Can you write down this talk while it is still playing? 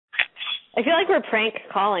I feel like we're prank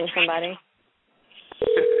calling somebody.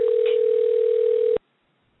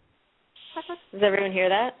 Does everyone hear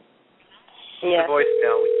that? Yeah. The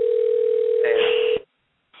voicemail.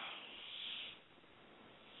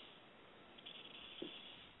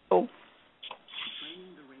 Oh.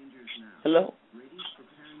 Hello.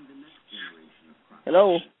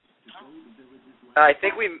 Hello. I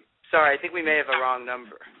think we may have a wrong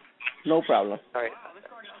number. No problem. Sorry.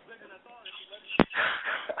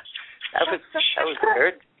 that was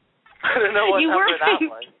weird. I don't know what number that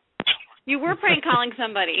was. You were prank calling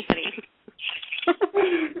somebody.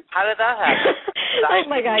 How did that happen? Oh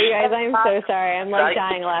my God, you guys, I'm so sorry. I'm like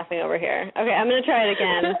dying laughing over here. Okay, I'm gonna try it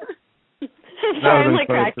again. Sorry, I'm like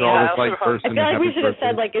cracking up. I feel like we should have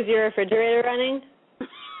said, like, is your refrigerator running?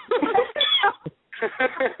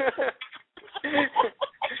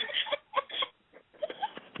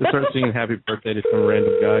 Just start singing happy birthday to some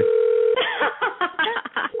random guy.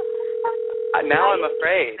 Now I'm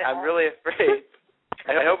afraid. I'm really afraid.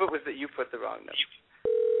 I hope it was that you put the wrong number.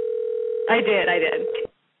 I did.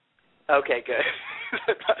 Okay, good.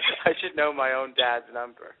 I should know my own dad's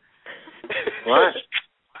number. What?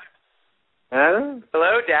 Adam?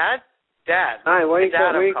 Hello, Dad? Dad. Hi, where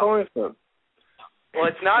are you calling from? Well,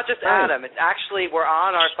 it's not just Adam. It's actually, we're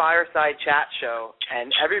on our Fireside Chat show,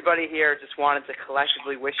 and everybody here just wanted to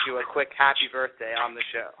collectively wish you a quick happy birthday on the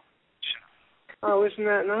show. Oh, isn't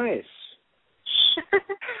that nice?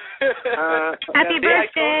 Happy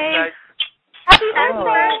birthday! Happy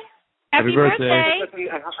birthday! Happy birthday!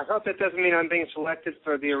 I hope that doesn't mean I'm being selected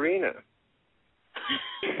for the arena.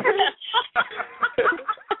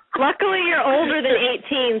 Luckily, you're older than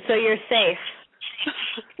 18, so you're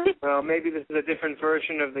safe. Well, maybe this is a different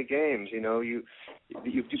version of the games. You know, you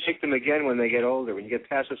pick them again when they get older. When you get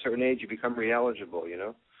past a certain age, you become re-eligible. You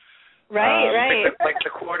know. Right. Like the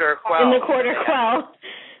quarter quell. In the quarter quell.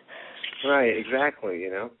 Right, exactly,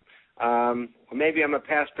 you know. Maybe I'm a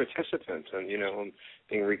past participant and, you know, I'm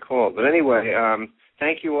being recalled. But anyway,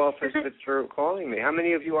 thank you all for calling me. How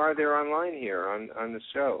many of you are there online here on the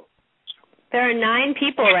show? There are 9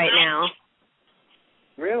 people right now.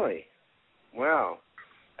 Really? Wow.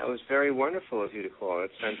 That was very wonderful of you to call.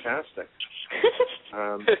 It's fantastic.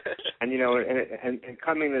 And, you know, and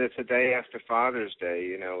coming that it's a day after Father's Day,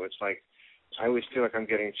 you know, it's like I always feel like I'm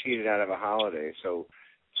getting cheated out of a holiday. So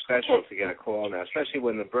special to get a call now, especially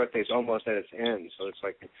when the birthday's almost at its end. So it's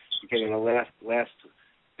like you're getting the last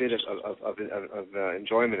bit of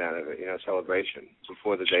enjoyment out of it, you know, celebration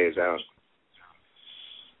before the day is out.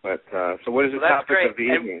 But so what is the topic of the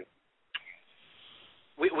evening?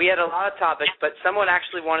 We had a lot of topics, but someone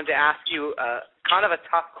actually wanted to ask you kind of a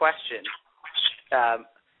tough question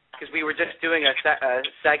because we were just doing a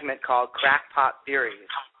segment called Crackpot Theories.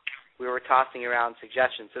 We were tossing around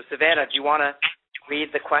suggestions. So Savanna, do you want to read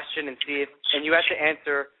the question and see if, and you have to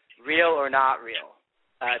answer real or not real.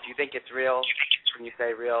 If you think it's real, then you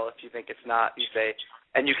say real. If you think it's not, you say,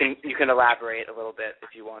 and you can elaborate a little bit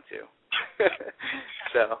if you want to.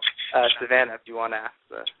 So, Savanna, if you want to ask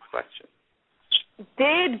the question.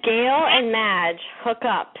 Did Gale and Madge hook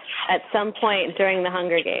up at some point during the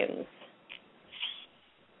Hunger Games?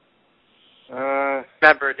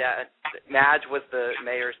 Remember that Madge was the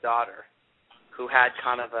mayor's daughter who had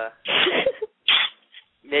kind of a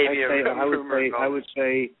maybe I would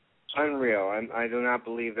say unreal. I do not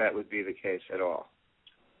believe that would be the case at all.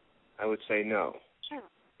 I would say no.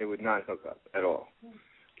 They would not hook up at all.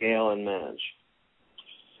 Gale and Madge.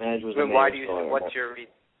 Madge was. Why do you? What's your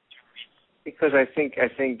reason? Because I think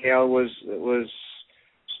Gale was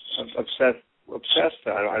obsessed.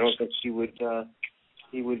 I don't think he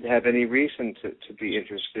would have any reason to be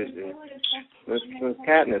interested in with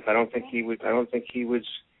Katniss. I don't think he was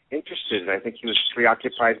interested. I think he was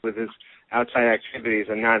preoccupied with his outside activities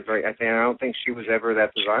and not very. I don't think she was ever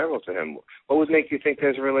that desirable to him. What would make you think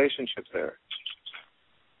there's a relationship there?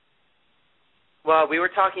 Well, we were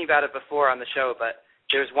talking about it before on the show, but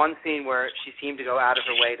there's one scene where she seemed to go out of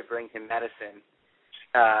her way to bring him medicine,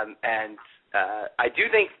 and I do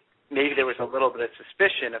think maybe there was a little bit of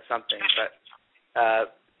suspicion of something,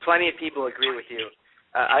 but plenty of people agree with you.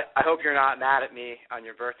 I hope you're not mad at me on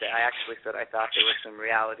your birthday. I actually said I thought there was some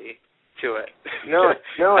reality to it. No,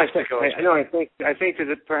 I think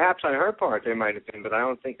that perhaps on her part there might have been, but I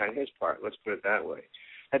don't think on his part. Let's put it that way.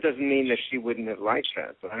 That doesn't mean that she wouldn't have liked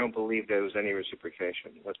that, but I don't believe there was any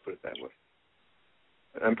reciprocation. Let's put it that way.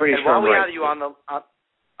 I'm pretty sure. And while we have you on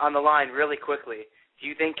the line, really quickly, do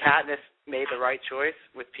you think Katniss made the right choice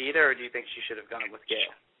with Peter, or do you think she should have gone with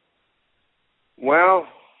Gale? Well,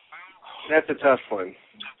 that's a tough one.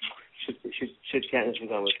 Should Katniss have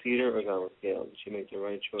gone with Peter or gone with Gale? Did she make the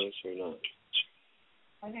right choice or not?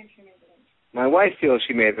 My wife feels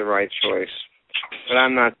she made the right choice, but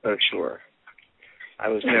I'm not so sure. I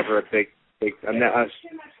was never a big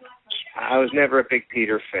I was never a big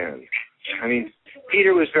Peter fan. I mean,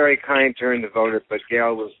 Peter was very kind to her and devoted, but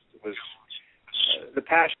Gail was the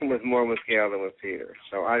passion was more with Gail than with Peter.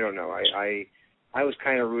 So I don't know. I was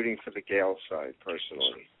kind of rooting for the Gail side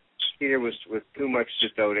personally. Peter was with too much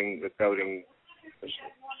doting.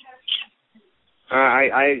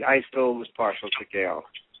 I still was partial to Gail,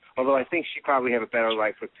 although I think she probably had a better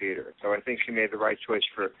life with Peter. So I think she made the right choice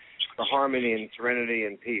for harmony and serenity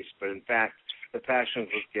and peace. But in fact, the passion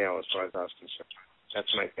was Gail as far as I was concerned.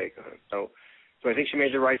 That's my take on it. So I think she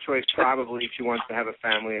made the right choice. Probably she wants to have a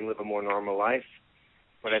family and live a more normal life.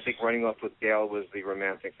 But I think running off with Gail was the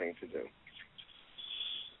romantic thing to do.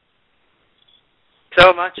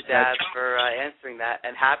 So much, Dad, for answering that,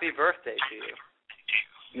 and happy birthday to you.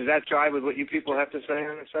 Does that jive with what you people have to say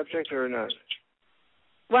on the subject, or not?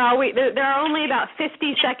 Well, there are only about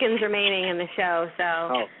 50 seconds remaining in the show, so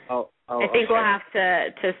I think we'll have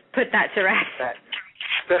to put that to rest.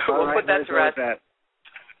 We'll put that to rest.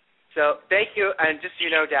 So thank you, and just so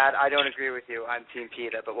you know, Dad, I don't agree with you. I'm Team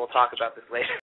PETA, but we'll talk about this later.